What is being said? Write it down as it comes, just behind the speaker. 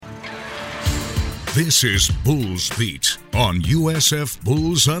This is Bulls Beat on USF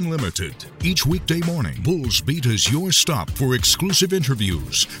Bulls Unlimited. Each weekday morning, Bulls Beat is your stop for exclusive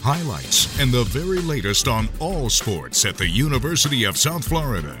interviews, highlights, and the very latest on all sports at the University of South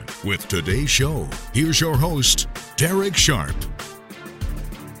Florida. With today's show, here's your host, Derek Sharp.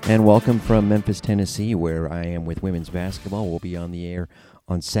 And welcome from Memphis, Tennessee, where I am with women's basketball. We'll be on the air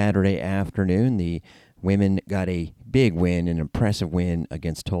on Saturday afternoon. The women got a big win, an impressive win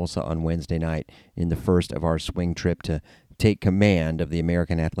against Tulsa on Wednesday night in the first of our swing trip to take command of the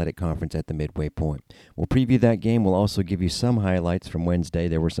American Athletic Conference at the midway point. We'll preview that game. We'll also give you some highlights from Wednesday.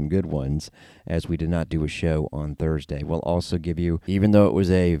 There were some good ones, as we did not do a show on Thursday. We'll also give you, even though it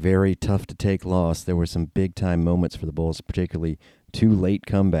was a very tough-to-take loss, there were some big-time moments for the Bulls, particularly two late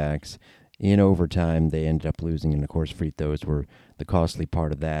comebacks. In overtime, they ended up losing, and of course, free throws were the costly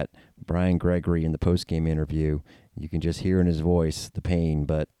part of that. Brian Gregory in the postgame interview, you can just hear in his voice the pain,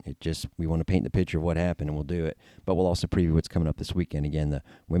 but we want to paint the picture of what happened, and we'll do it. But we'll also preview what's coming up this weekend. Again, the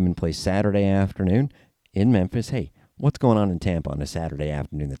women play Saturday afternoon in Memphis. Hey, what's going on in Tampa on a Saturday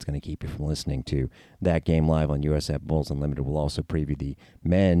afternoon that's going to keep you from listening to that game live on USF Bulls Unlimited? We'll also preview the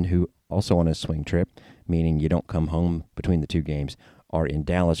men who also on a swing trip, meaning you don't come home between the two games, are in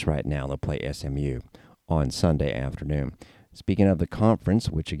Dallas right now. They'll play SMU on Sunday afternoon. Speaking of the conference,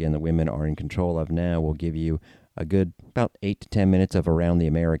 which again the women are in control of now, we'll give you a good about 8 to 10 minutes of Around the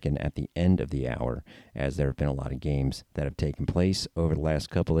American at the end of the hour, as there have been a lot of games that have taken place over the last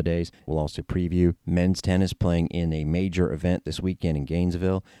couple of days. We'll also preview men's tennis playing in a major event this weekend in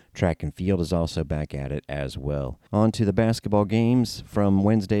Gainesville. Track and field is also back at it as well. On to the basketball games from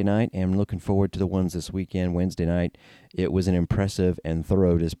Wednesday night, and I'm looking forward to the ones this weekend. Wednesday night, it was an impressive and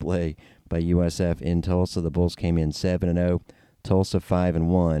thorough display by USF in Tulsa. The Bulls came in 7-0, Tulsa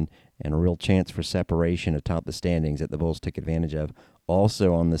 5-1, and a real chance for separation atop the standings that the Bulls took advantage of.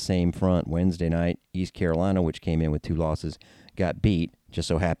 Also on the same front, Wednesday night, East Carolina, which came in with 2 losses, got beat, just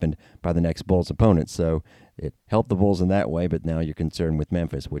so happened, by the next Bulls opponent. So it helped the Bulls in that way, but now you're concerned with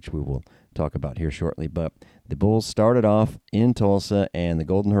Memphis, which we will talk about here shortly. But the Bulls started off in Tulsa, and the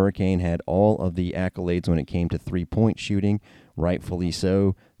Golden Hurricane had all of the accolades when it came to three-point shooting, rightfully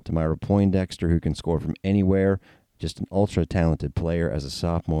so. Tamara Poindexter, who can score from anywhere, just an ultra-talented player as a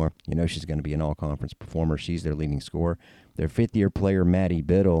sophomore. You know she's going to be an all-conference performer. She's their leading scorer. Their fifth-year player, Maddie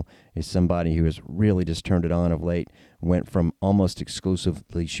Biddle, is somebody who has really just turned it on of late, went from almost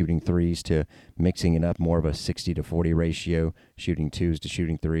exclusively shooting threes to mixing it up, more of a 60-40 ratio, shooting twos to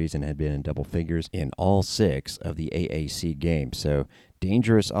shooting threes, and had been in double figures in all 6 of the AAC games. So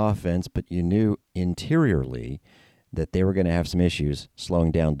dangerous offense, but you knew interiorly that they were going to have some issues slowing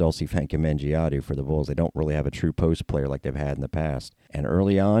down Dulcie Fankamangiadu for the Bulls. They don't really have a true post player like they've had in the past. And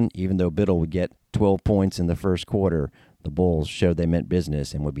early on, even though Biddle would get 12 points in the first quarter, the Bulls showed they meant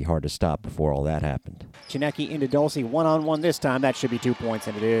business and would be hard to stop before all that happened. Chinecki into Dulcie, one-on-one this time. That should be 2 points,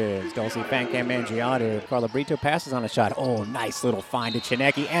 and it is. Dulcie Fankamangiadu. Carla Brito passes on a shot. Oh, nice little find to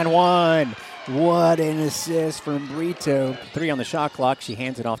Chinecki, and one. What an assist from Brito. 3 on the shot clock. She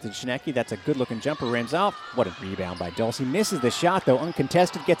hands it off to Chinecki. That's a good-looking jumper, rims off. What a rebound by Dulcie. Misses the shot, though.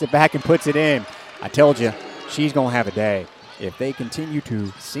 Uncontested, gets it back and puts it in. I told you, she's going to have a day. If they continue to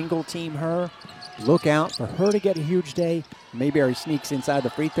single-team her, look out for her to get a huge day. Mayberry sneaks inside the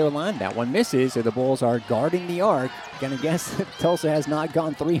free throw line. That one misses, so the Bulls are guarding the arc. Gonna guess that Tulsa has not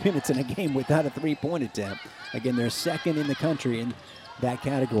gone 3 minutes in a game without a three-point attempt. Again, they're second in the country in that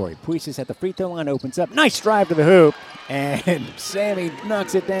category. Puisis at the free throw line opens up. Nice drive to the hoop, and Sammy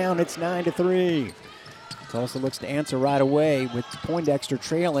knocks it down. It's 9-3. Tulsa looks to answer right away with Poindexter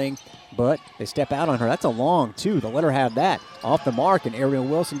trailing, but they step out on her. That's a long two. They'll let her have that. Off the mark, and Ariel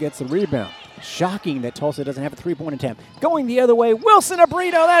Wilson gets the rebound. Shocking that Tulsa doesn't have a three-point attempt. Going the other way, Wilson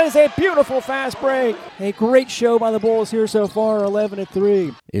Abrito. That is a beautiful fast break. A great show by the Bulls here so far,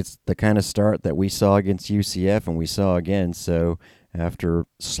 11-3. It's the kind of start that we saw against UCF and we saw again. So after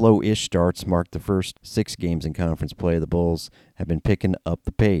slow-ish starts marked the first 6 games in conference play, the Bulls have been picking up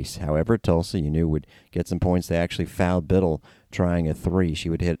the pace. However, Tulsa, you knew, would get some points. They actually fouled Biddle trying a 3. She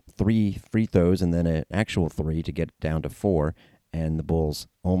would hit 3 free throws and then an actual 3 to get it down to 4. And the Bulls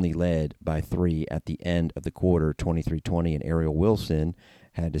only led by 3 at the end of the quarter, 23-20, and Ariel Wilson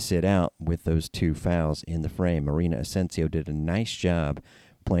had to sit out with those 2 fouls in the frame. Marina Asensio did a nice job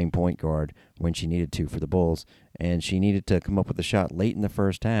playing point guard when she needed to for the Bulls, and she needed to come up with a shot late in the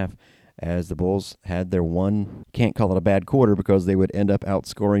first half as the Bulls had their one, can't call it a bad quarter because they would end up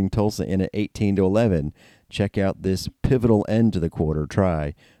outscoring Tulsa in at 18-11. Check out this pivotal end to the quarter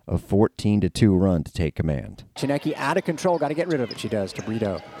try, a 14-2 run to take command. Chinecki out of control, got to get rid of it. She does to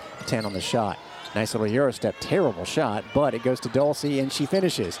Brito. 10 on the shot. Nice little Euro step, terrible shot, but it goes to Dulce and she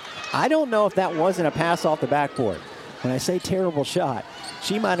finishes. I don't know if that wasn't a pass off the backboard. When I say terrible shot,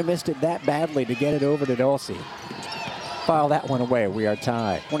 she might have missed it that badly to get it over to Dulce. File that one away. We are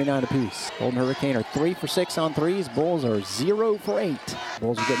tied, 29 apiece. Golden Hurricane are 3 for 6 on threes. Bulls are 0 for 8.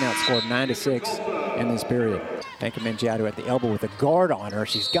 Bulls are getting outscored 9-6 in this period. Fanka Mendjiadeu at the elbow with a guard on her.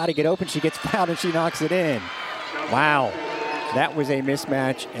 She's got to get open. She gets fouled and she knocks it in. Wow. That was a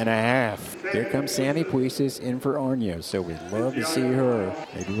mismatch and a half. Here comes Sammy Puisis in for Arnios, so we'd love to see her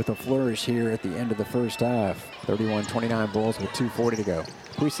maybe with a flourish here at the end of the first half. 31-29 Bulls with 2:40 to go.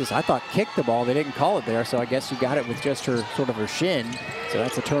 Puisis, I thought, kicked the ball. They didn't call it there, so I guess she got it with just her sort of her shin. So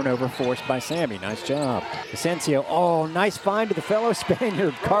that's a turnover forced by Sammy. Nice job. Asensio, oh, nice find to the fellow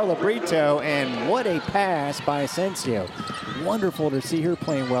Spaniard, Carla Brito, and what a pass by Asensio. Wonderful to see her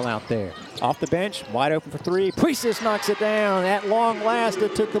playing well out there. Off the bench, wide open for three. Puisis knocks it down. At long last,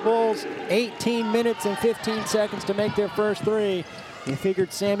 it took the Bulls 18 minutes and 15 seconds to make their first three. They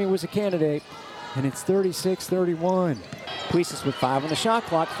figured Sammy was a candidate, and it's 36-31. Puisis with 5 on the shot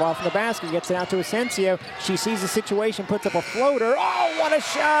clock, far from the basket, gets it out to Asensio. She sees the situation, puts up a floater. Oh, what a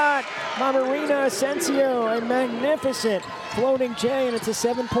shot by Marina Asensio. A magnificent floating J, and it's a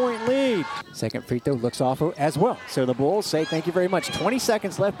 7-point lead. Second free throw looks off as well. So the Bulls say thank you very much. 20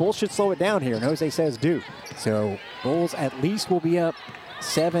 seconds left. Bulls should slow it down here, and Jose says do. So Bulls at least will be up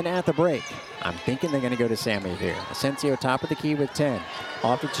 7 at the break. I'm thinking they're going to go to Sammy here. Asensio top of the key with 10.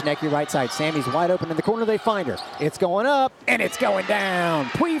 Off to Chinecki right side. Sammy's wide open in the corner. They find her. It's going up, and it's going down.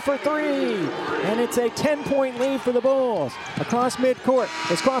 Pui for 3, and it's a 10-point lead for the Bulls. Across midcourt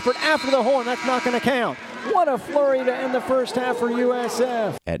is Crawford after the horn. That's not going to count. What a flurry to end the first half for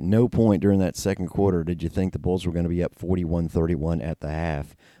USF. At no point during that second quarter did you think the Bulls were going to be up 41-31 at the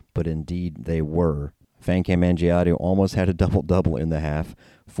half, but indeed they were. Fanka Mendjiadeu almost had a double-double in the half,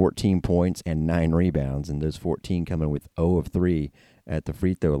 14 points and 9 rebounds, and those 14 coming with 0 of 3 at the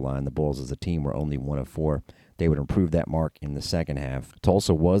free throw line. The Bulls as a team were only 1 of 4. They would improve that mark in the second half.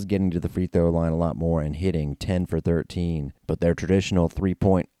 Tulsa was getting to the free throw line a lot more and hitting 10 for 13, but their traditional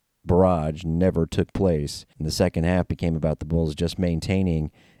three-point barrage never took place. In the second half became about the Bulls just maintaining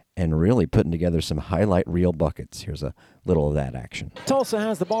and really putting together some highlight reel buckets. Here's a little of that action. Tulsa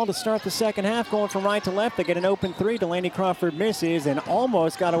has the ball to start the second half, going from right to left. They get an open three. Delaney Crawford misses and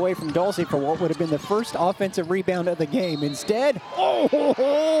almost got away from Dulce for what would have been the first offensive rebound of the game. Instead,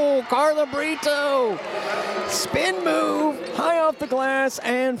 Carla Brito! Spin move, high off the glass,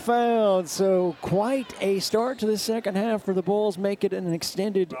 and fouled. So quite a start to the second half for the Bulls, make it an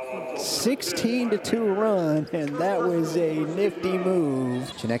extended 16-2 run, and that was a nifty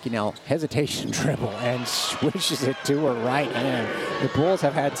move. Chinecki now hesitation dribble and swishes it to her right hand. The Bulls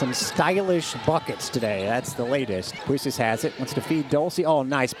have had some stylish buckets today. That's the latest. Puisis has it, wants to feed Dulce. Oh,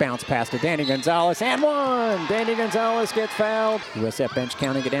 nice bounce pass to Danny Gonzalez, and one! Danny Gonzalez gets fouled. USF bench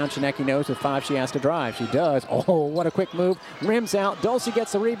counting it down. Chinecki knows with 5 she has to drive. She does. Oh, what a quick move. Rims out. Dulce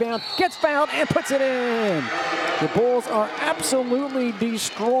gets the rebound, gets fouled, and puts it in. The Bulls are absolutely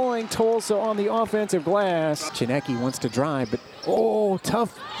destroying Tulsa on the offensive glass. Chinecki wants to drive, but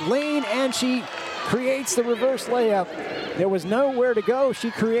tough lane, and she creates the reverse layup. There was nowhere to go.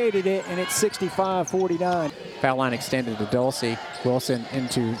 She created it, and it's 65-49. Foul line extended to Dulce. Wilson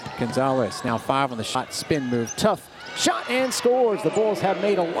into Gonzalez. Now 5 on the shot. Spin move. Tough shot and scores. The Bulls have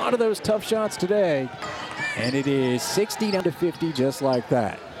made a lot of those tough shots today. And it is 60-50 just like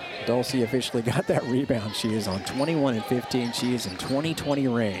that. Dulce officially got that rebound. She is on 21 and 15. She is in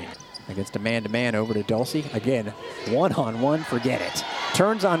 20-20 reign. Against a man-to-man over to Dulce. Again, one-on-one, forget it.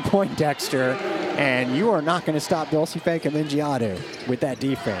 Turns on Poindexter, and you are not going to stop Dulce Fanka Mendjiadeu with that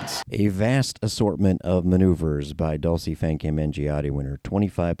defense. A vast assortment of maneuvers by Dulce Fanka Mendjiadeu, winner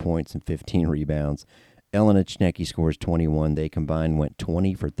 25 points and 15 rebounds. Elena Chinecki scores 21. They combined went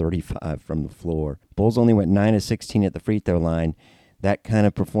 20 for 35 from the floor. Bulls only went 9 of 16 at the free throw line. That kind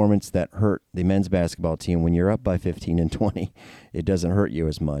of performance that hurt the men's basketball team. When you're up by 15 and 20, it doesn't hurt you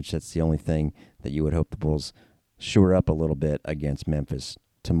as much. That's the only thing that you would hope the Bulls shore up a little bit against Memphis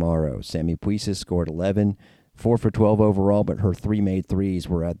tomorrow. Sammy Puisis scored 11, 4 for 12 overall, but her 3 made threes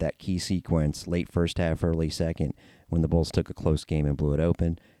were at that key sequence, late first half, early second, when the Bulls took a close game and blew it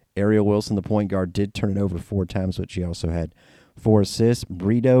open. Ariel Wilson, the point guard, did turn it over 4 times, but she also had 4 assists.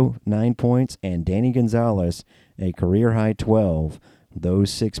 Brito, 9 points, and Danny Gonzalez, a career-high 12.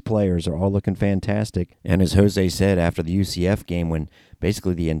 Those 6 players are all looking fantastic. And as Jose said after the UCF game, when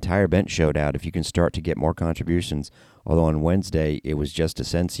basically the entire bench showed out, if you can start to get more contributions, although on Wednesday it was just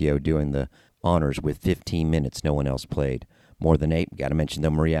Asensio doing the honors with 15 minutes. No one else played more than 8. Got to mention,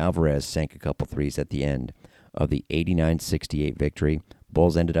 though, Maria Alvarez sank a couple threes at the end of the 89-68 victory.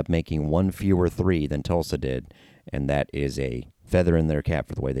 Bulls ended up making one fewer three than Tulsa did, and that is a feather in their cap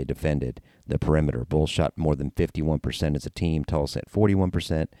for the way they defended the perimeter. Bulls shot more than 51% as a team, Tulsa at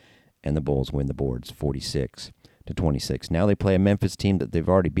 41%, and the Bulls win the boards 46-26. Now they play a Memphis team that they've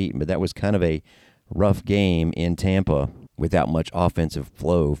already beaten, but that was kind of a rough game in Tampa without much offensive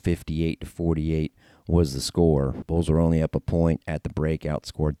flow. 58-48 was the score. Bulls were only up a point at the break,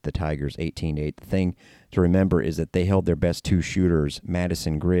 outscored the Tigers 18-8. The thing to remember is that they held their best two shooters,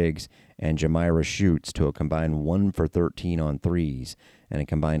 Madison Griggs and Jamira Schutz, to a combined 1 for 13 on threes and a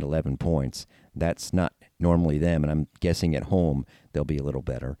combined 11 points. That's not normally them, and I'm guessing at home they'll be a little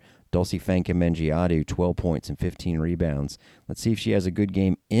better. Dulcie Fankam-Mendjiadeu, 12 points and 15 rebounds. Let's see if she has a good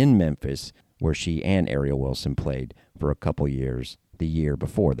game in Memphis, where she and Ariel Wilson played for a couple years, the year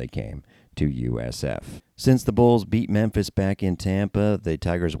before they came to USF. Since the Bulls beat Memphis back in Tampa, the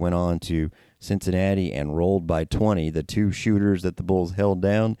Tigers went on to Cincinnati and rolled by 20. The two shooters that the Bulls held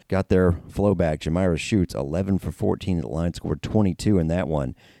down got their flow back. Jamira Schutz, 11 for 14 at the line, scored 22 in that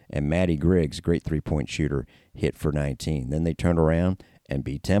one. And Maddie Griggs, great three-point shooter, hit for 19. Then they turned around and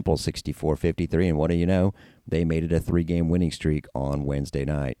beat Temple 64-53. And what do you know? They made it a three-game winning streak on Wednesday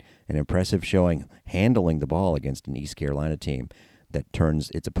night. An impressive showing handling the ball against an East Carolina team that turns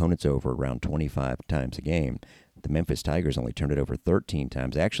its opponents over around 25 times a game. The Memphis Tigers only turned it over 13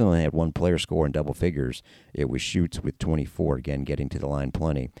 times. They actually only had one player score in double figures. It was Schutz with 24, again getting to the line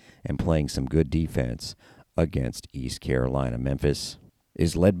plenty and playing some good defense against East Carolina. Memphis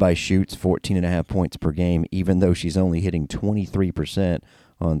is led by Schutz, 14.5 points per game, even though she's only hitting 23%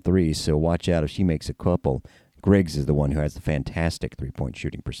 on threes, so watch out if she makes a couple. Griggs is the one who has the fantastic three-point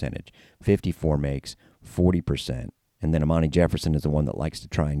shooting percentage. 54 makes, 40%. And then Amani Jefferson is the one that likes to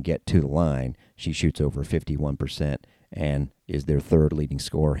try and get to the line. She shoots over 51% and is their third leading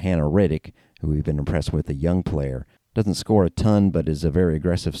scorer. Hannah Riddick, who we've been impressed with, a young player, doesn't score a ton but is a very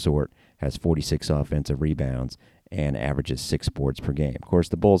aggressive sort, has 46 offensive rebounds and averages 6 boards per game. Of course,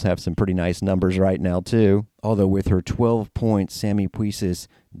 the Bulls have some pretty nice numbers right now, too. Although with her 12 points, Sammy Puisis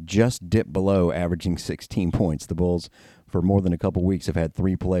just dipped below, averaging 16 points. The Bulls, for more than a couple weeks, have had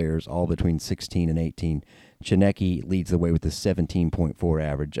 3 players, all between 16 and 18. Chinecki leads the way with a 17.4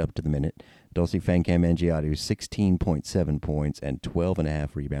 average up to the minute. Dulcie Fankam-Mendjiadeu, 16.7 points and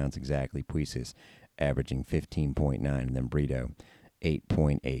 12.5 rebounds exactly. Puisis averaging 15.9, and then Brito,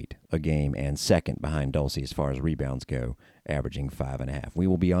 8.8 a game, and second behind Dulcie as far as rebounds go, averaging 5.5. We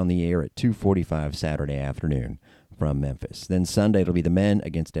will be on the air at 2:45 Saturday afternoon from Memphis. Then Sunday it'll be the men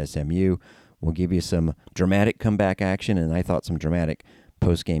against SMU. We'll give you some dramatic comeback action, and I thought some dramatic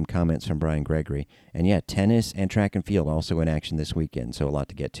post-game comments from Brian Gregory. And yeah, tennis and track and field also in action this weekend, so a lot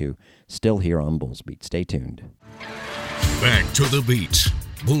to get to. Still here on Bulls Beat. Stay tuned. Back to the beat.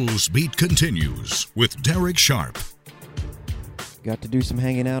 Bulls Beat continues with Derek Sharp. Got to do some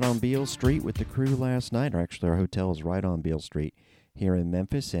hanging out on Beale Street with the crew last night. Or actually, our hotel is right on Beale Street here in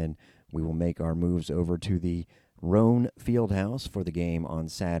Memphis, and we will make our moves over to the Roan Fieldhouse for the game on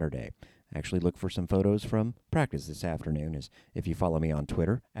Saturday. Actually, look for some photos from practice this afternoon as if you follow me on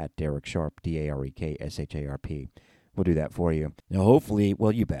Twitter at Derek Sharp, DarekSharp. We'll do that for you. Now, hopefully,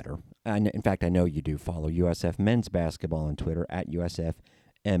 well, you better. In fact, I know you do follow USF men's basketball on Twitter at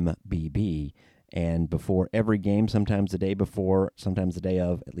USFMBB. And before every game, sometimes the day before, sometimes the day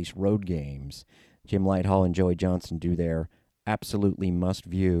of, at least road games, Jim Lighthall and Joey Johnston do their absolutely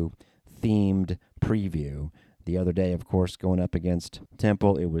must-view themed preview. The other day, of course, going up against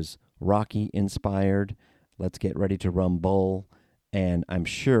Temple, it was Rocky-inspired. Let's get ready to rumble. And I'm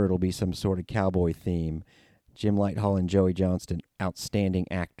sure it'll be some sort of cowboy theme. Jim Lighthall and Joey Johnston, outstanding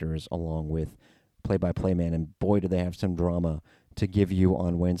actors, along with play-by-play man. And boy, do they have some drama to give you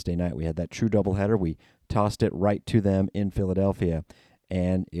on Wednesday night. We had that true doubleheader. We tossed it right to them in Philadelphia,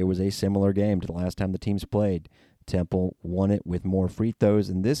 and it was a similar game to the last time the teams played. Temple won it with more free throws.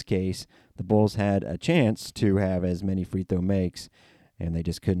 In this case, the Bulls had a chance to have as many free throw makes, and they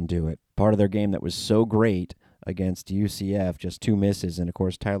just couldn't do it. Part of their game that was so great against UCF, just 2 misses, and of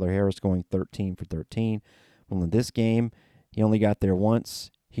course Tyler Harris going 13 for 13. Well, in this game, he only got there once.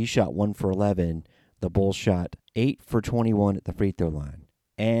 He shot 1 for 11. The Bulls shot 8 for 21 at the free throw line,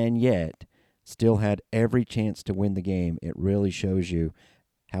 and yet still had every chance to win the game. It really shows you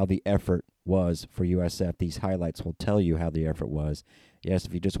how the effort was for USF. These highlights will tell you how the effort was. Yes,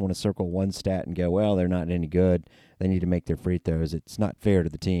 if you just want to circle one stat and go, well, they're not any good, they need to make their free throws, it's not fair to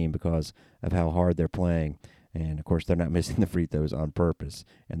the team because of how hard they're playing. And, of course, they're not missing the free throws on purpose,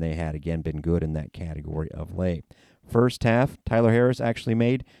 and they had, again, been good in that category of late. First half, Tyler Harris actually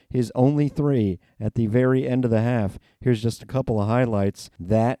made his only 3 at the very end of the half. Here's just a couple of highlights.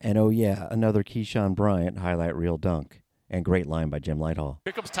 That and, oh yeah, another Keyshawn Bryant highlight reel dunk. and great line by Jim Lighthall.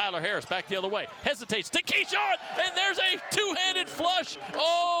 Here comes Tyler Harris back the other way. Hesitates to Keyshawn, and there's a two-handed flush.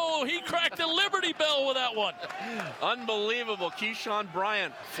 Oh, he cracked the Liberty Bell with that one. Unbelievable. Keyshawn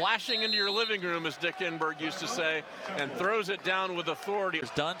Bryant flashing into your living room, as Dick Enberg used to say, and throws it down with authority.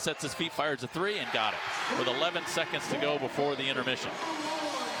 Here's Dunn, sets his feet, fires a three, and got it with 11 seconds to go before the intermission.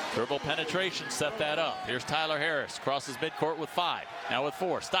 Dribble penetration set that up. Here's Tyler Harris, crosses midcourt with 5. Now with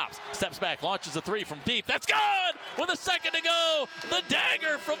 4, stops, steps back, launches a 3 from deep. That's good! With a second to go, the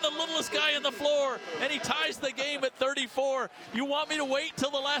dagger from the littlest guy on the floor, and he ties the game at 34. You want me to wait till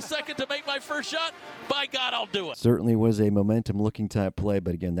the last second to make my first shot? By God, I'll do it. Certainly was a momentum-looking type play,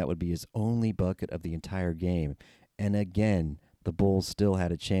 but again, that would be his only bucket of the entire game. And again, the Bulls still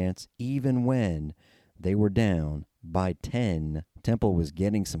had a chance, even when they were down by 10. Temple was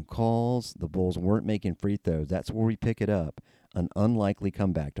getting some calls. The Bulls weren't making free throws. That's where we pick it up. An unlikely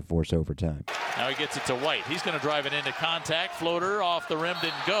comeback to force overtime. Now he gets it to White. He's going to drive it into contact. Floater off the rim,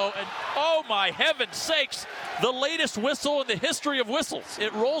 didn't go. And oh my heaven's sakes, the latest whistle in the history of whistles.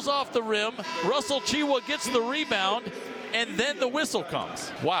 It rolls off the rim. Russell Chiwa gets the rebound, and then the whistle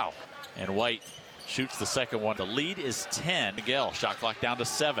comes. Wow. And White shoots the second one. The lead is 10. Miguel, shot clock down to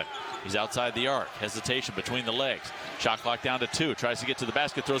 7. He's outside the arc. Hesitation between the legs. Shot clock down to 2. Tries to get to the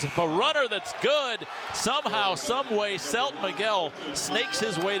basket. Throws up a runner that's good. Somehow, some way, Selton Miguel snakes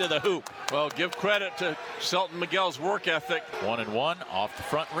his way to the hoop. Well, give credit to Selton Miguel's work ethic. 1-1 off the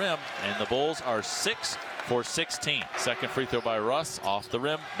front rim. And the Bulls are 6 for 16. Second free throw by Russ. Off the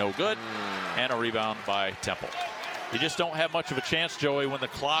rim. No good. And a rebound by Temple. You just don't have much of a chance, Joey, when the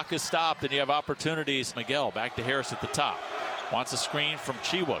clock is stopped and you have opportunities. Miguel back to Harris at the top. Wants a screen from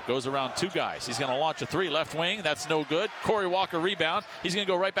Chiwa. Goes around 2 guys. He's going to launch a 3 left wing. That's no good. Corey Walker rebound. He's going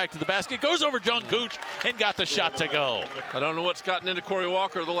to go right back to the basket. Goes over John Gooch and got the shot to go. I don't know what's gotten into Corey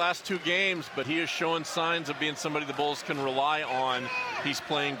Walker the last 2 games, but he is showing signs of being somebody the Bulls can rely on. He's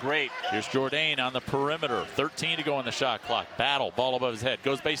playing great. Here's Jourdain on the perimeter. 13 to go on the shot clock. Battle. Ball above his head.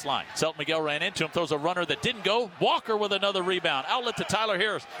 Goes baseline. Selton Miguel ran into him. Throws a runner that didn't go. Walker with another rebound. Outlet to Tyler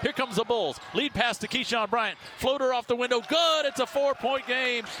Harris. Here comes the Bulls. Lead pass to Keyshawn Bryant. Floater off the window. Good. It's a 4-point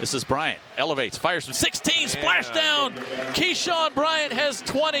game. This is Bryant. Elevates. Fires from 16. Splash down. Keyshawn Bryant has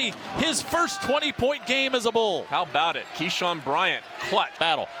 20. His first 20-point game as a Bull. How about it? Keyshawn Bryant. Clutch.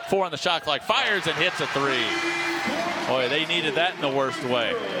 Battle. 4 on the shot clock. Fires and hits a 3. Boy, they needed that in the worst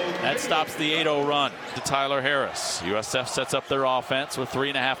way. That stops the 8-0 run to Tyler Harris. USF sets up their offense with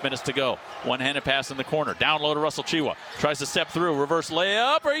 3.5 minutes to go. One-handed pass in the corner. Down low to Russell Chiwa. Tries to step through. Reverse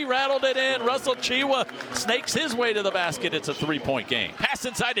layup, or he rattled it in. Russell Chiwa snakes his way to the basket. It's a 3-point game. Pass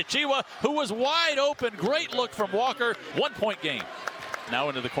inside to Chiwa, who was wide open. Great look from Walker. 1-point game. Now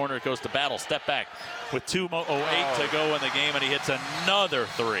into the corner it goes to Battle. Step back with 2:08 to go in the game, and he hits another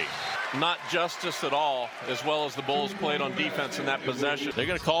 3. Not justice at all, as well as the Bulls played on defense in that possession. They're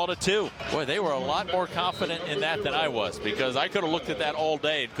going to call it a 2. Boy, they were a lot more confident in that than I was, because I could have looked at that all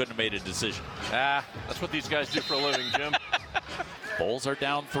day and couldn't have made a decision. That's what these guys do for a living, Jim. Bulls are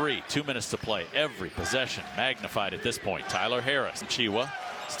down 3. 2 minutes to play. Every possession magnified at this point. Tyler Harris. Chiwa.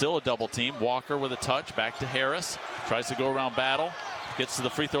 Still a double team. Walker with a touch. Back to Harris. Tries to go around Battle. Gets to the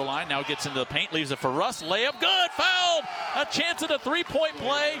free throw line. Now gets into the paint. Leaves it for Russ. Layup. Good. Fouled. A chance at a 3-point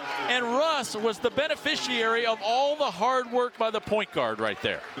play. And Russ was the beneficiary of all the hard work by the point guard right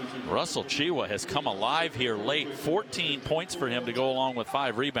there. Russell Chiwa has come alive here late. 14 points for him to go along with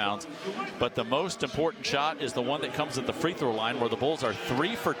 5 rebounds. But the most important shot is the one that comes at the free throw line, where the Bulls are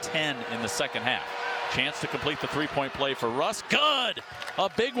 3 for 10 in the second half. Chance to complete the 3-point play for Russ. Good! A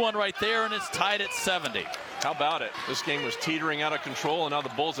big one right there, and it's tied at 70. How about it? This game was teetering out of control, and now the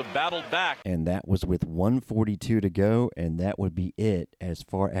Bulls have battled back. And that was with 1:42 to go, and that would be it as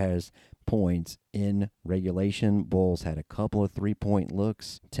far as points in regulation. Bulls had a couple of 3-point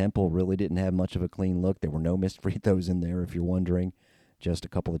looks. Temple really didn't have much of a clean look. There were no missed free throws in there, if you're wondering. Just a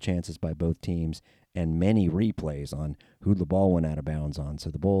couple of chances by both teams, and many replays on who the ball went out of bounds on. So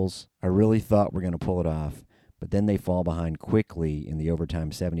the Bulls, I really thought were going to pull it off, but then they fall behind quickly in the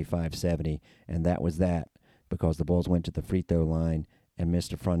overtime 75-70, and that was that, because the Bulls went to the free throw line and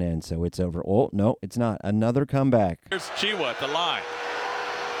missed a front end, so it's over. Oh, no, it's not. Another comeback. Here's Chiwa at the line.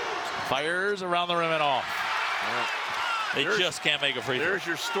 Fires around the rim and off. They just can't make a free throw. There's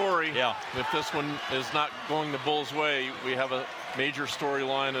your story. Yeah. If this one is not going the Bulls' way, we have a major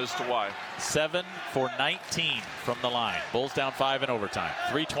storyline as to why. 7 for 19 from the line. Bulls down 5 in overtime.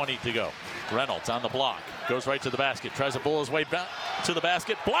 3:20 to go. Reynolds on the block. Goes right to the basket. Tries to bull his way back to the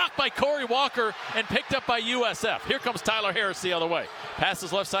basket. Blocked by Corey Walker and picked up by USF. Here comes Tyler Harris the other way.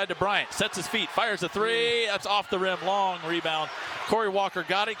 Passes left side to Bryant. Sets his feet. Fires a 3. That's off the rim. Long rebound. Corey Walker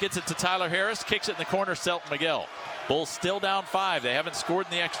got it, gets it to Tyler Harris, kicks it in the corner, Selton Miguel. Bulls still down 5. They haven't scored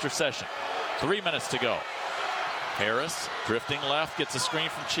in the extra session. 3 minutes to go. Harris drifting left, gets a screen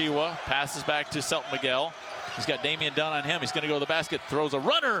from Chiwa, passes back to Selton Miguel. He's got Damian Dunn on him. He's going to go to the basket, throws a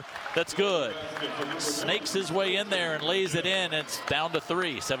runner. That's good. Snakes his way in there and lays it in. It's down to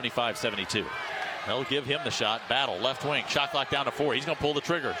 3, 75-72. They'll give him the shot. Battle, left wing. Shot clock down to 4. He's going to pull the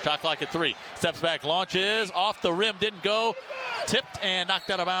trigger. Shot clock at 3. Steps back, launches. Off the rim, didn't go. Tipped and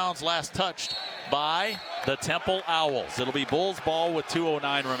knocked out of bounds. Last touched by the Temple Owls. It'll be Bulls ball with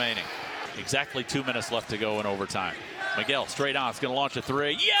 2:09 remaining. Exactly 2 minutes left to go in overtime. Miguel straight on. It's going to launch a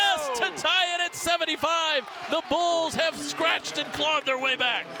 3. Yes, to tie it at 75. The Bulls have scratched and clawed their way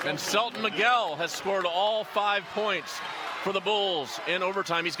back. And Selton Miguel has scored all 5 points for the Bulls in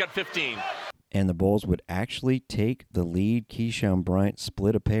overtime. He's got 15. And the Bulls would actually take the lead. Keyshawn Bryant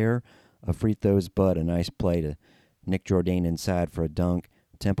split a pair of free throws, but a nice play to Nick Jourdain inside for a dunk.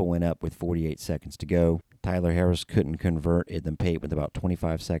 Temple went up with 48 seconds to go. Tyler Harris couldn't convert in the paint with about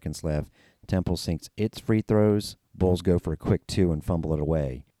 25 seconds left. Temple sinks its free throws. Bulls go for a quick 2 and fumble it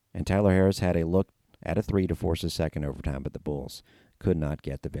away. And Tyler Harris had a look at a 3 to force a second overtime, but the Bulls could not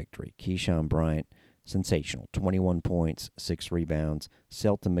get the victory. Keyshawn Bryant, sensational. 21 points, 6 rebounds.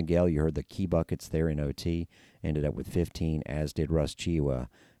 Selton Miguel, you heard the key buckets there in OT, ended up with 15, as did Russ Chiwa,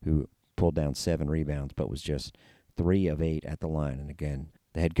 who pulled down 7 rebounds, but was just 3 of 8 at the line. And again,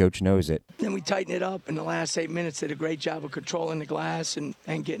 the head coach knows it. Then we tightened it up in the last 8 minutes, did a great job of controlling the glass and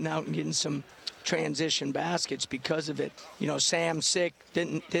getting out and getting some transition baskets because of it. You know, Sam sick,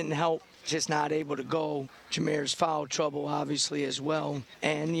 didn't help, just not able to go. Jameer's foul trouble obviously as well.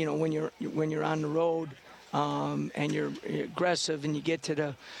 And you know, when you're on the road and you're aggressive and you get to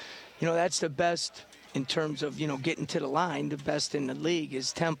the, you know, that's the best in terms of, you know, getting to the line. The best in the league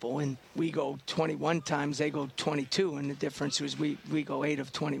is Temple, and we go 21 times, they go 22, and the difference was we go 8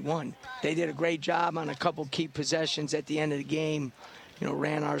 of 21. They did a great job on a couple key possessions at the end of the game. You know,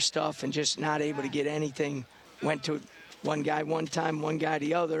 ran our stuff and just not able to get anything. Went to one guy one time, one guy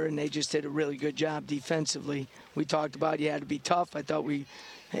the other, and they just did a really good job defensively. We talked about you had to be tough. I thought we,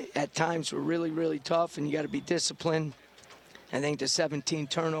 at times, were really, really tough, and you got to be disciplined. I think the 17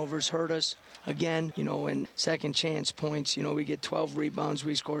 turnovers hurt us again, you know, and second chance points. You know, we get 12 rebounds.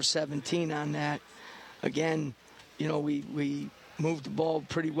 We score 17 on that. Again, you know, we moved the ball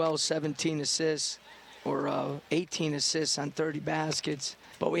pretty well, 17 assists. Or 18 assists on 30 baskets.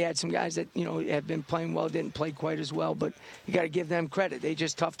 But we had some guys that, you know, have been playing well, didn't play quite as well, but you got to give them credit. They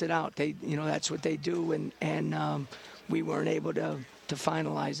just toughed it out. They, you know, that's what they do, and we weren't able to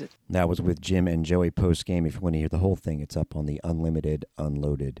finalize it. That was with Jim and Joey post-game. If you want to hear the whole thing, it's up on the Unlimited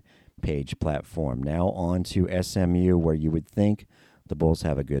Unloaded page platform. Now on to SMU, where you would think the Bulls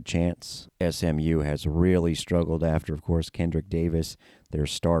have a good chance. SMU has really struggled after, of course, Kendrick Davis, their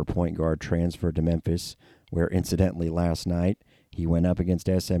star point guard, transferred to Memphis, where incidentally last night he went up against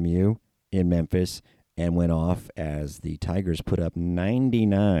SMU in Memphis and went off as the Tigers put up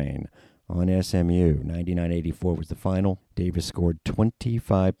 99 on SMU. 99-84 was the final. Davis scored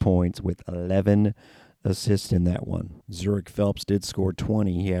 25 points with 11 assists in that one. Zurich Phelps did score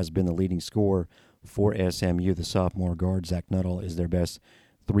 20. He has been the leading scorer for SMU. The sophomore guard, Zach Nuttall, is their best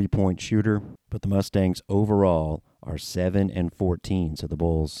three-point shooter. But the Mustangs overall are 7-14, so the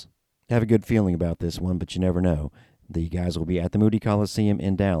Bulls have a good feeling about this one, but you never know. The guys will be at the Moody Coliseum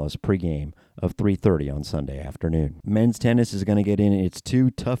in Dallas pregame of 3:30 on Sunday afternoon. Men's tennis is going to get in its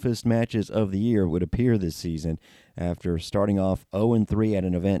 2 toughest matches of the year, it would appear, this season, after starting off 0-3 at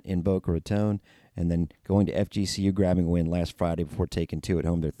an event in Boca Raton and then going to FGCU, grabbing a win last Friday before taking 2 at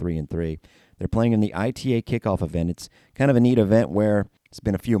home. They're 3-3. They're playing in the ITA kickoff event. It's kind of a neat event where it's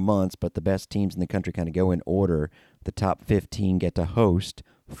been a few months, but the best teams in the country kind of go in order. The top 15 get to host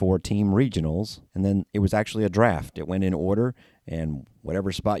 4-team regionals, and then it was actually a draft. It went in order, and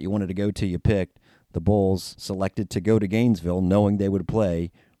whatever spot you wanted to go to, you picked. The Bulls selected to go to Gainesville, knowing they would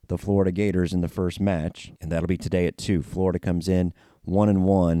play the Florida Gators in the first match, and that'll be today at 2. Florida comes in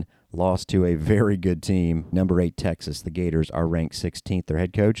 1-1, lost to a very good team, number 8 Texas. The Gators are ranked 16th. Their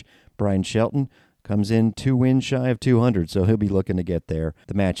head coach, Brian Shelton, comes in 2 wins shy of 200, so he'll be looking to get there.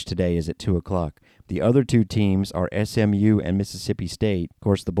 The match today is at 2 o'clock. The other 2 teams are SMU and Mississippi State. Of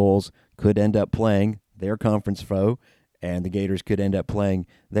course, the Bulls could end up playing their conference foe, and the Gators could end up playing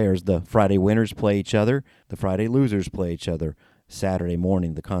theirs. The Friday winners play each other. The Friday losers play each other. Saturday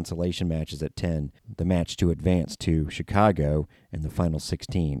morning, the consolation match is at 10. The match to advance to Chicago, and the final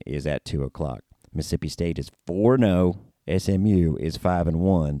 16 is at 2 o'clock. Mississippi State is 4-0. SMU is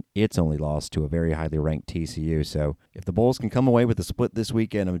 5-1. It's only lost to a very highly ranked TCU. So if the Bulls can come away with a split this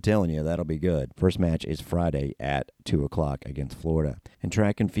weekend, I'm telling you, that'll be good. First match is Friday at 2 o'clock against Florida. And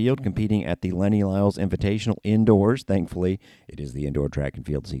track and field competing at the Lenny Lyles Invitational indoors. Thankfully, it is the indoor track and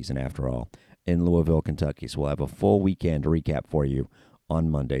field season after all, in Louisville, Kentucky. So we'll have a full weekend to recap for you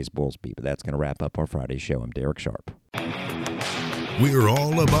on Monday's Bulls Beat. But that's going to wrap up our Friday show. I'm Derek Sharp. We're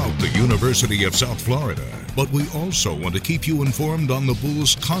all about the University of South Florida, but we also want to keep you informed on the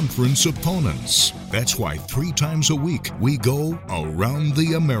Bulls' conference opponents. That's why 3 times a week we go Around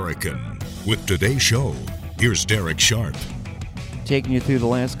the American. With today's show, here's Derek Sharp. Taking you through the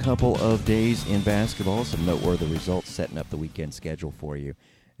last couple of days in basketball, some noteworthy results setting up the weekend schedule for you,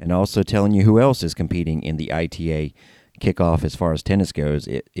 and also telling you who else is competing in the ITA kickoff as far as tennis goes.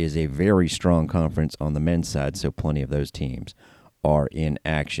 It is a very strong conference on the men's side, so plenty of those teams are in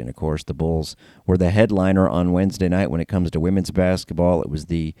action. Of course, the Bulls were the headliner on Wednesday night when it comes to women's basketball. It was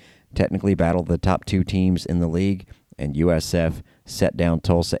the technically battle of the top 2 teams in the league, and USF set down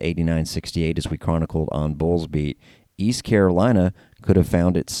Tulsa 89-68 as we chronicled on Bulls Beat. East Carolina could have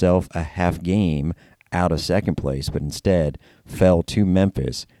found itself a half game out of second place, but instead fell to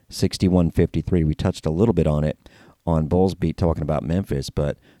Memphis 61-53. We touched a little bit on it on Bulls Beat talking about Memphis,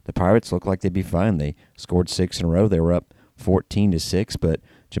 but the Pirates looked like they'd be fine. They scored 6 in a row. They were up 14-6, but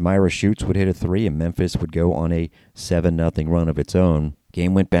Jamira Schutz would hit a 3, and Memphis would go on a 7-0 run of its own.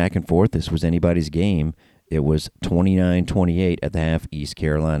 Game went back and forth. This was anybody's game. It was 29-28 at the half, East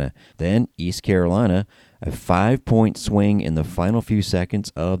Carolina. Then East Carolina, a 5-point swing in the final few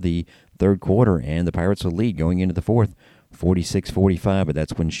seconds of the third quarter, and the Pirates would lead going into the fourth, 46-45, but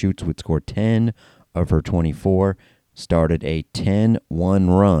that's when Schutz would score 10 of her 24, started a 10-1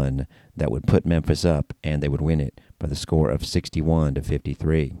 run that would put Memphis up, and they would win it by the score of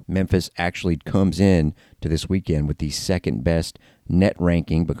 61-53. Memphis actually comes in to this weekend with the second best net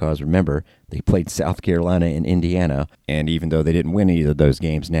ranking because, remember, they played South Carolina and Indiana, and even though they didn't win either of those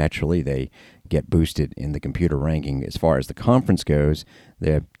games, naturally they get boosted in the computer ranking. As far as the conference goes,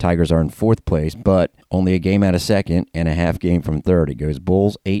 the Tigers are in 4th place, but only a game out of second and a half game from third. It goes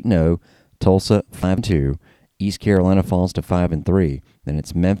Bulls 8-0, Tulsa 5-2, East Carolina falls to 5-3. Then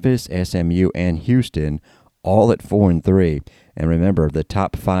it's Memphis, SMU, and Houston all at 4-3. And remember, the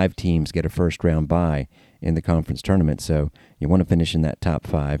top 5 teams get a first-round bye in the conference tournament, so you want to finish in that top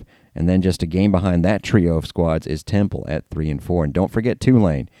 5. And then just a game behind that trio of squads is Temple at 3-4. And don't forget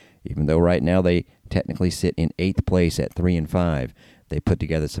Tulane. Even though right now they technically sit in 8th place at 3-5, they put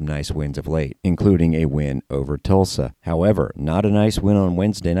together some nice wins of late, including a win over Tulsa. However, not a nice win on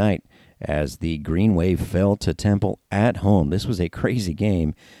Wednesday night as the Green Wave fell to Temple at home. This was a crazy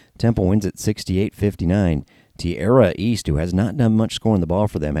game. Temple wins at 68-59. Tierra East, who has not done much scoring the ball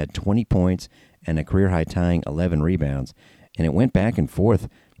for them, had 20 points and a career-high tying 11 rebounds. And it went back and forth.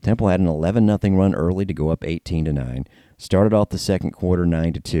 Temple had an 11-0 run early to go up 18-9. Started off the second quarter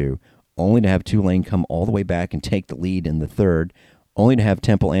 9-2, only to have Tulane come all the way back and take the lead in the third, only to have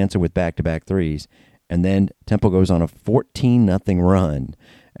Temple answer with back-to-back threes. And then Temple goes on a 14-0 run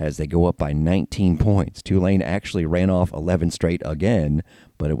as they go up by 19 points. Tulane actually ran off 11 straight again,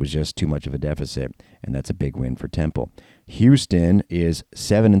 but it was just too much of a deficit, and that's a big win for Temple. Houston is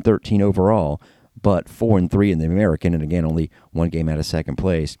 7-13 overall, but 4-3 in the American, and again, only one game out of second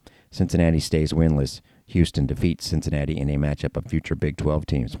place. Cincinnati stays winless. Houston defeats Cincinnati in a matchup of future Big 12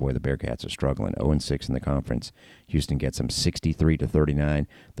 teams. Boy, the Bearcats are struggling, 0-6 in the conference. Houston gets them 63-39.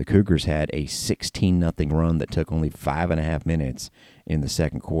 The Cougars had a 16-0 run that took only 5.5 minutes in the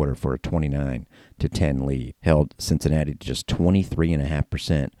second quarter for a 29-10 lead. Held Cincinnati to just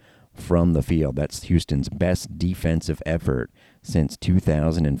 23.5% from the field. That's Houston's best defensive effort since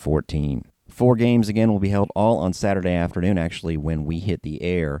 2014. 4 games, again, will be held all on Saturday afternoon, actually, when we hit the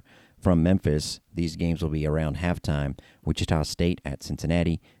air from Memphis. These games will be around halftime. Wichita State at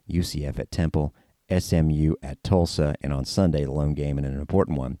Cincinnati, UCF at Temple, SMU at Tulsa, and on Sunday, the lone game and an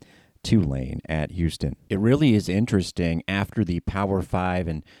important one, Tulane at Houston. It really is interesting after the Power 5,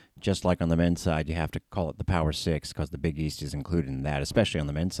 and just like on the men's side, you have to call it the Power 6 because the Big East is included in that, especially on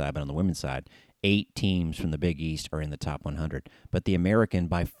the men's side, but on the women's side, 8 teams from the Big East are in the top 100. But the American,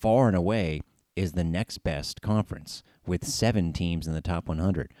 by far and away, is the next best conference, with 7 teams in the top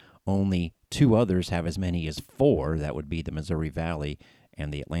 100. Only 2 others have as many as 4. That would be the Missouri Valley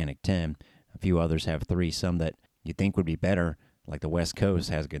and the Atlantic 10. A few others have 3, some that you think would be better, like the West Coast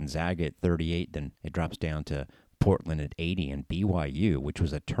has Gonzaga at 38, then it drops down to Portland at 80, and BYU, which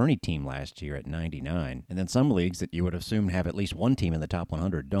was a tourney team last year, at 99. And then some leagues that you would assume have at least one team in the top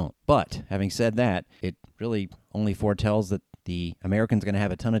 100 don't. But having said that, it really only foretells that The Americans are going to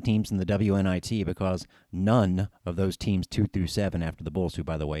have a ton of teams in the WNIT because none of those teams 2 through 7 after the Bulls, who,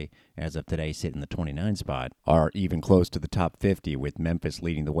 by the way, as of today, sit in the 29 spot, are even close to the top 50, with Memphis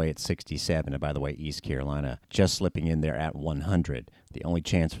leading the way at 67. And by the way, East Carolina just slipping in there at 100. The only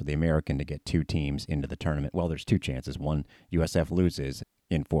chance for the American to get 2 teams into the tournament, well, there's 2 chances. One, USF loses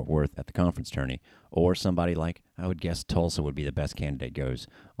in Fort Worth at the conference tourney, or somebody like, I would guess Tulsa would be the best candidate, goes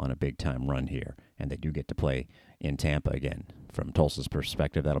on a big-time run here, and they do get to play in Tampa again. From Tulsa's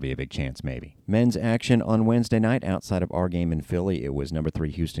perspective, that'll be a big chance maybe. Men's action on Wednesday night outside of our game in Philly. It was number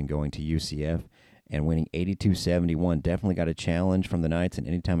 3 Houston going to UCF and winning 82-71. Definitely got a challenge from the Knights, and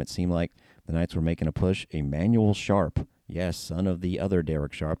anytime it seemed like the Knights were making a push, Emmanuel Sharp, yes, son of the other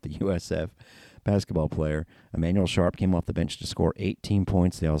Derek Sharp, the USF basketball player, Emmanuel Sharp came off the bench to score 18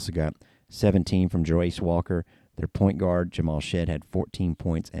 points. They also got 17 from Jerace Walker. Their point guard, Jamal Shedd, had 14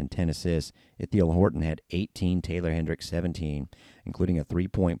 points and 10 assists. Ithiel Horton had 18, Taylor Hendricks 17, including a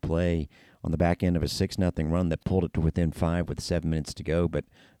 3-point play on the back end of a 6-0 run that pulled it to within 5 with 7 minutes to go, but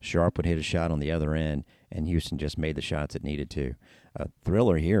Sharp would hit a shot on the other end, and Houston just made the shots it needed to. A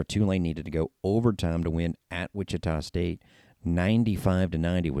thriller here. Tulane needed to go overtime to win at Wichita State.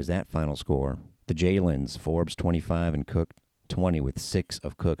 95-90 was that final score. The Jalen's, Forbes 25 and Cook 20, with 6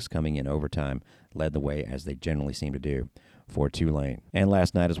 of Cook's coming in overtime, led the way as they generally seem to do for Tulane. And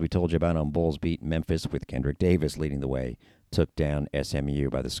last night, as we told you about on Bulls Beat, Memphis, with Kendrick Davis leading the way, took down SMU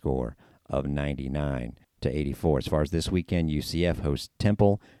by the score of 99-84. As far as this weekend, UCF hosts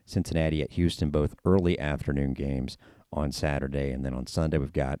Temple, Cincinnati at Houston, both early afternoon games on Saturday. And then on Sunday,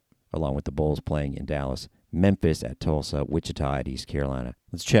 we've got, along with the Bulls playing in Dallas, Memphis at Tulsa, Wichita at East Carolina.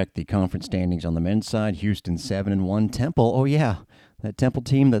 Let's check the conference standings on the men's side. Houston 7-1. Temple, oh yeah, that Temple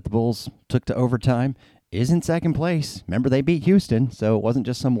team that the Bulls took to overtime is in second place. Remember, they beat Houston, so it wasn't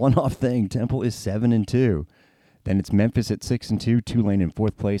just some one-off thing. Temple is 7-2. Then it's Memphis at 6-2. Tulane in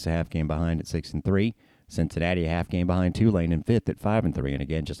fourth place, a half game behind at 6-3. Cincinnati a half game behind Tulane in fifth at 5-3. And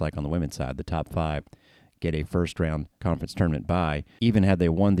again, just like on the women's side, the top 5 get a first-round conference tournament bye. Even had they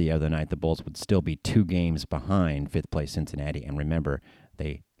won the other night, the Bulls would still be 2 games behind fifth-place Cincinnati. And remember,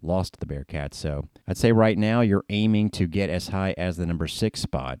 they lost to the Bearcats. So I'd say right now you're aiming to get as high as the number 6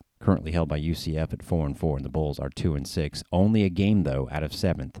 spot, currently held by UCF at 4-4, and the Bulls are 2-6. Only a game, though, out of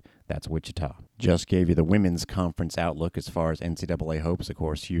 7th. That's Wichita. Just gave you the women's conference outlook as far as NCAA hopes. Of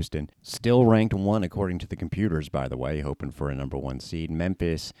course, Houston still ranked 1 according to the computers, by the way, hoping for a number 1 seed.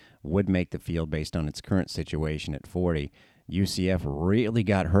 Memphis would make the field based on its current situation at 40. UCF really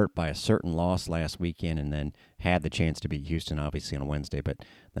got hurt by a certain loss last weekend and then had the chance to beat Houston, obviously, on Wednesday, but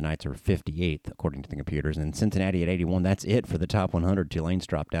the Knights are 58th, according to the computers. And Cincinnati at 81, that's it for the top 100. Tulane's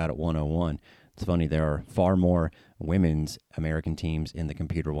dropped out at 101. It's funny, there are far more women's American teams in the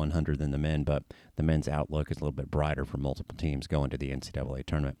Computer 100 than the men, but the men's outlook is a little bit brighter for multiple teams going to the NCAA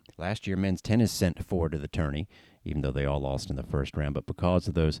tournament. Last year, men's tennis sent 4 to the tourney, even though they all lost in the first round. But because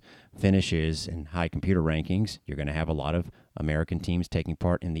of those finishes and high computer rankings, you're going to have a lot of American teams taking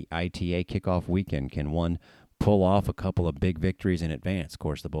part in the ITA kickoff weekend. Can one pull off a couple of big victories in advance? Of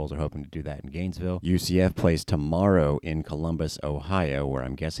course, the Bulls are hoping to do that in Gainesville. UCF plays tomorrow in Columbus, Ohio, where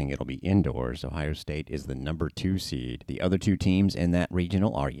I'm guessing it'll be indoors. Ohio State is the number 2 seed. The other 2 teams in that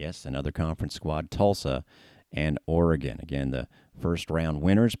regional are, yes, another conference squad, Tulsa and Oregon. Again, the first round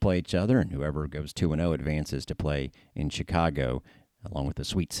winners play each other, and whoever goes 2-0 advances to play in Chicago, along with the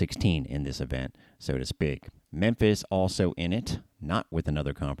Sweet 16 in this event, so to speak. Memphis also in it, not with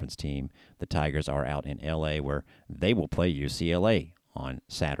another conference team. The Tigers are out in L.A., where they will play UCLA on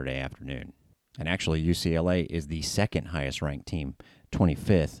Saturday afternoon. And actually, UCLA is the second highest ranked team,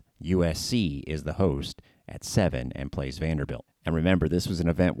 25th. USC is the host at 7 and plays Vanderbilt. And remember, this was an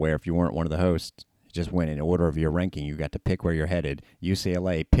event where if you weren't one of the hosts, just went in order of your ranking. You got to pick where you're headed.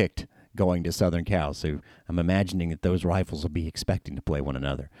 UCLA picked going to Southern Cal, so I'm imagining that those rivals will be expecting to play one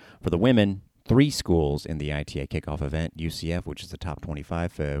another. For the women, 3 schools in the ITA kickoff event. UCF, which is the top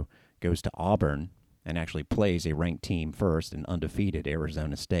 25 foe, goes to Auburn and actually plays a ranked team first, an undefeated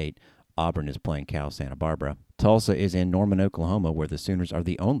Arizona State. Auburn is playing Cal Santa Barbara. Tulsa is in Norman, Oklahoma, where the Sooners are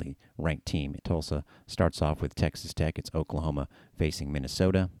the only ranked team. Tulsa starts off with Texas Tech. It's Oklahoma facing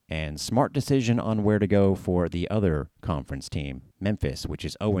Minnesota. And smart decision on where to go for the other conference team. Memphis, which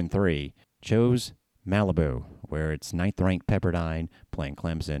is 0-3, chose Malibu, where it's 9th-ranked Pepperdine playing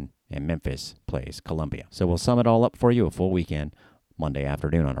Clemson, and Memphis plays Columbia. So we'll sum it all up for you, a full weekend, Monday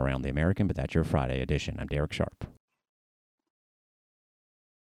afternoon on Around the American, but that's your Friday edition. I'm Derek Sharp.